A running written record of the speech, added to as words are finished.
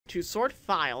To sort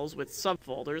files with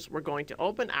subfolders, we're going to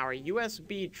open our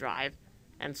USB drive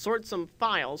and sort some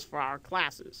files for our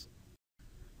classes.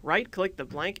 Right-click the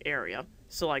blank area,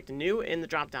 select New in the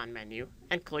drop-down menu,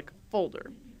 and click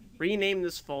Folder. Rename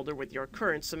this folder with your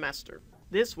current semester.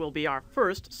 This will be our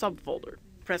first subfolder.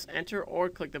 Press Enter or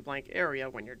click the blank area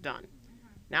when you're done.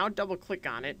 Now double-click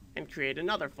on it and create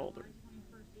another folder.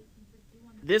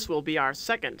 This will be our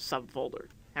second subfolder,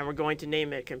 and we're going to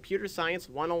name it Computer Science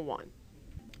 101.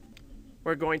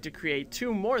 We're going to create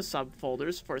 2 more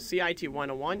subfolders for CIT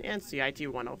 101 and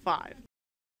CIT 105.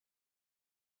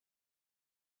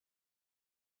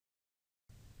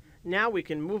 Now we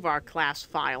can move our class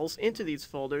files into these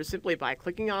folders simply by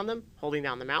clicking on them, holding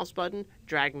down the mouse button,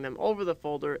 dragging them over the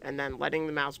folder, and then letting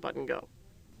the mouse button go.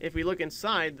 If we look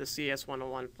inside the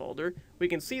CS101 folder, we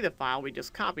can see the file we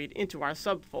just copied into our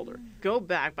subfolder. Go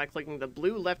back by clicking the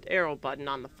blue left arrow button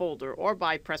on the folder or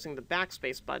by pressing the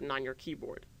backspace button on your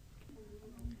keyboard.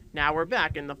 Now we're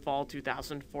back in the Fall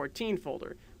 2014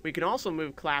 folder. We can also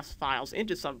move class files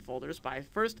into subfolders by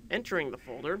first entering the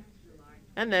folder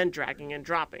and then dragging and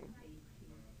dropping.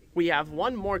 We have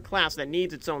one more class that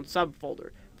needs its own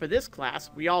subfolder. For this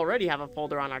class, we already have a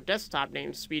folder on our desktop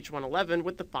named Speech 111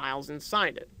 with the files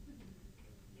inside it.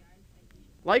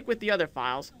 Like with the other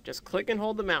files, just click and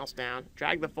hold the mouse down,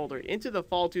 drag the folder into the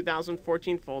Fall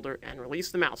 2014 folder, and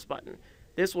release the mouse button.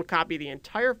 This will copy the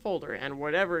entire folder and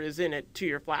whatever is in it to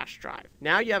your flash drive.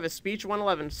 Now you have a Speech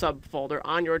 111 subfolder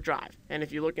on your drive, and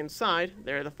if you look inside,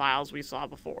 there are the files we saw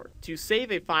before. To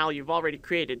save a file you've already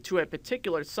created to a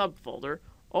particular subfolder,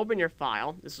 open your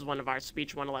file. This is one of our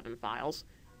Speech 111 files.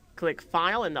 Click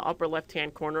File in the upper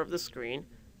left-hand corner of the screen.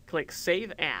 Click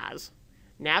Save As.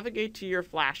 Navigate to your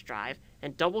flash drive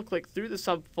and double-click through the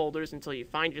subfolders until you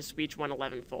find your Speech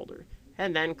 111 folder,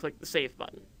 and then click the Save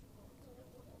button.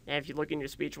 And if you look in your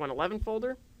Speech 111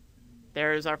 folder,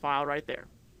 there is our file right there.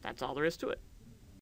 That's all there is to it.